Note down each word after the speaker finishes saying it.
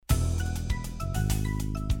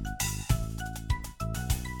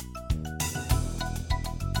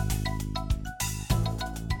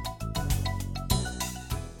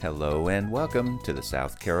Hello and welcome to the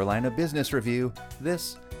South Carolina Business Review.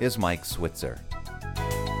 This is Mike Switzer.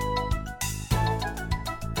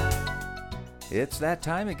 It's that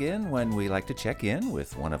time again when we like to check in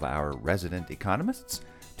with one of our resident economists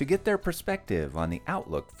to get their perspective on the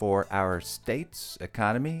outlook for our state's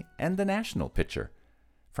economy and the national picture.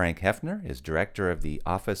 Frank Hefner is director of the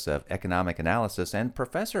Office of Economic Analysis and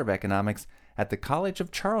professor of economics at the College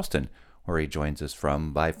of Charleston, where he joins us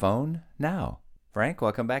from by phone now. Frank,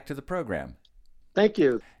 welcome back to the program. Thank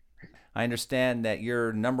you. I understand that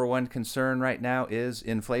your number one concern right now is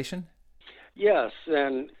inflation? Yes,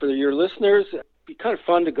 and for your listeners, it'd be kind of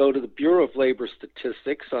fun to go to the Bureau of Labor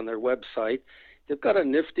Statistics on their website. They've got a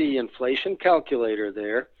nifty inflation calculator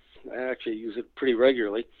there. I actually use it pretty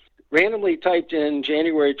regularly. Randomly typed in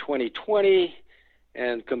January 2020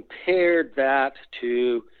 and compared that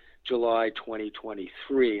to July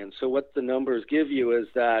 2023. And so what the numbers give you is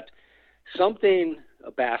that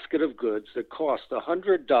a basket of goods that cost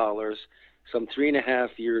 $100 some 3.5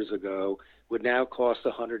 years ago would now cost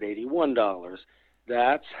 $181.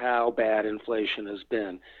 That's how bad inflation has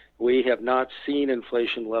been. We have not seen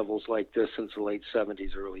inflation levels like this since the late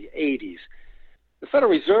 70s, early 80s. The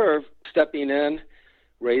Federal Reserve stepping in,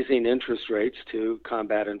 raising interest rates to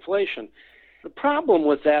combat inflation. The problem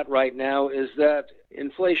with that right now is that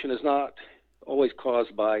inflation is not always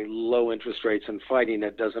caused by low interest rates, and fighting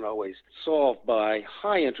it doesn't always solve by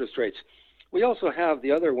high interest rates. We also have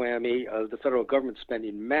the other whammy of the federal government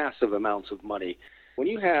spending massive amounts of money. When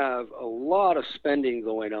you have a lot of spending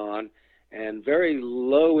going on and very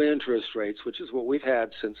low interest rates, which is what we've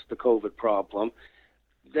had since the COVID problem,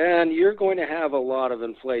 then you're going to have a lot of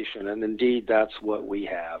inflation, and indeed that's what we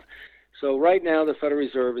have. So right now the Federal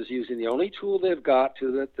Reserve is using the only tool they've got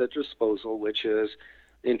to their disposal, which is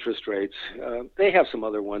interest rates. They have some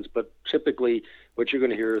other ones, but typically what you're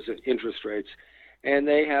going to hear is interest rates. And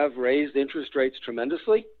they have raised interest rates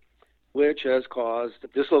tremendously, which has caused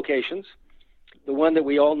dislocations. The one that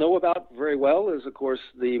we all know about very well is, of course,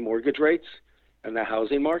 the mortgage rates and the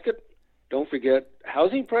housing market. Don't forget,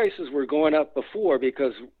 housing prices were going up before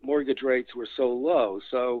because mortgage rates were so low.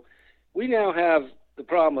 So we now have the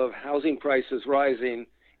problem of housing prices rising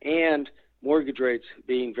and mortgage rates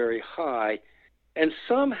being very high. And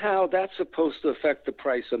somehow that's supposed to affect the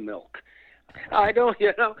price of milk.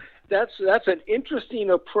 That's an interesting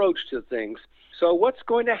approach to things. So what's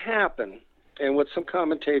going to happen, and what some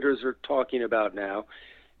commentators are talking about now,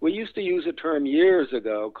 we used to use a term years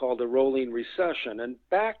ago called a rolling recession. And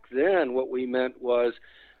back then what we meant was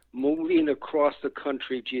moving across the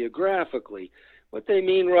country geographically. What they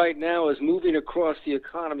mean right now is moving across the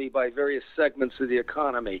economy by various segments of the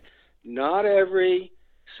economy. Not every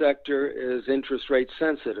sector is interest rate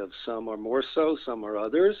sensitive. Some are more so, some are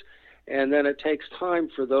others. And then it takes time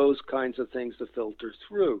for those kinds of things to filter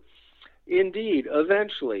through. Indeed,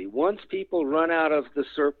 eventually, once people run out of the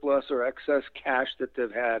surplus or excess cash that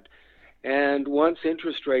they've had, and once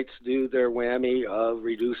interest rates do their whammy of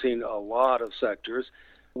reducing a lot of sectors,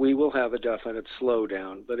 we will have a definite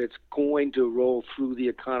slowdown. But it's going to roll through the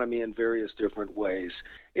economy in various different ways.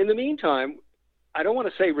 In the meantime, I don't want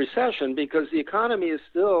to say recession because the economy is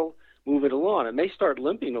still moving along. It may start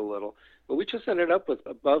limping a little, but we just ended up with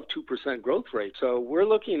above 2% growth rate. So we're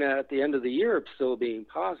looking at the end of the year still being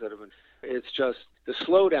positive. And it's just the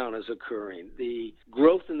slowdown is occurring. The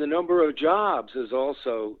growth in the number of jobs is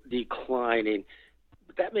also declining.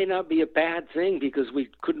 But that may not be a bad thing because we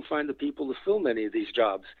couldn't find the people to fill many of these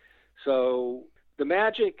jobs. So the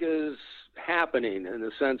magic is happening in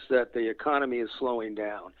the sense that the economy is slowing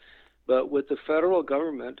down. But with the federal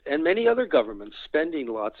government and many other governments spending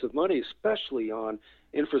lots of money, especially on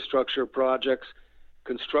infrastructure projects,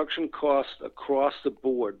 construction costs across the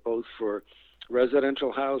board, both for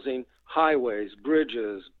residential housing, highways,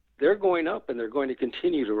 bridges, they're going up and they're going to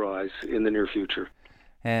continue to rise in the near future.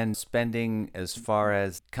 And spending as far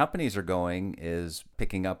as companies are going is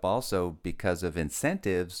picking up also because of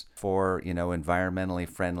incentives for, environmentally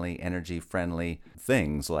friendly, energy friendly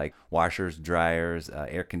things like washers, dryers,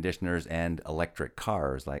 air conditioners, and electric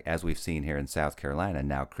cars, like as we've seen here in South Carolina,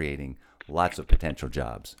 now creating lots of potential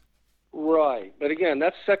jobs. Right. But again,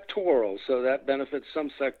 that's sectoral, so that benefits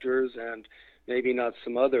some sectors and maybe not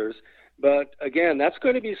some others. But again, that's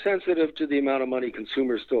going to be sensitive to the amount of money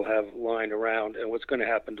consumers still have lying around and what's going to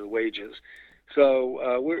happen to wages.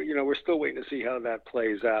 So we're still waiting to see how that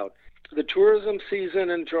plays out. The tourism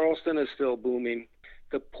season in Charleston is still booming.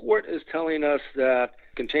 The port is telling us that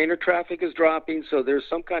container traffic is dropping, so there's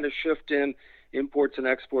some kind of shift in imports and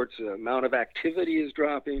exports. The amount of activity is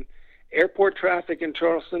dropping. Airport traffic in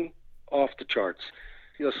Charleston, off the charts.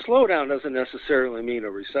 slowdown doesn't necessarily mean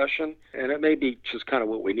a recession, and it may be just kind of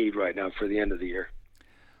what we need right now for the end of the year.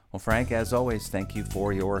 Well, Frank, as always, thank you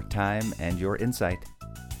for your time and your insight.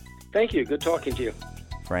 Thank you. Good talking to you.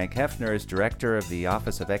 Frank Hefner is Director of the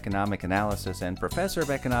Office of Economic Analysis and Professor of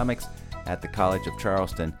Economics at the College of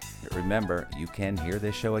Charleston. Remember, you can hear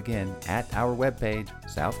this show again at our webpage,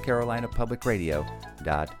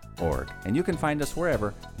 southcarolinapublicradio.org. And you can find us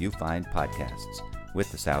wherever you find podcasts. With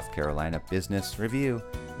the South Carolina Business Review,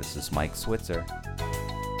 this is Mike Switzer.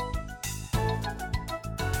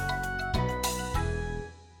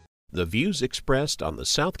 The views expressed on the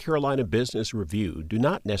South Carolina Business Review do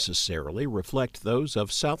not necessarily reflect those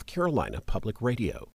of South Carolina Public Radio.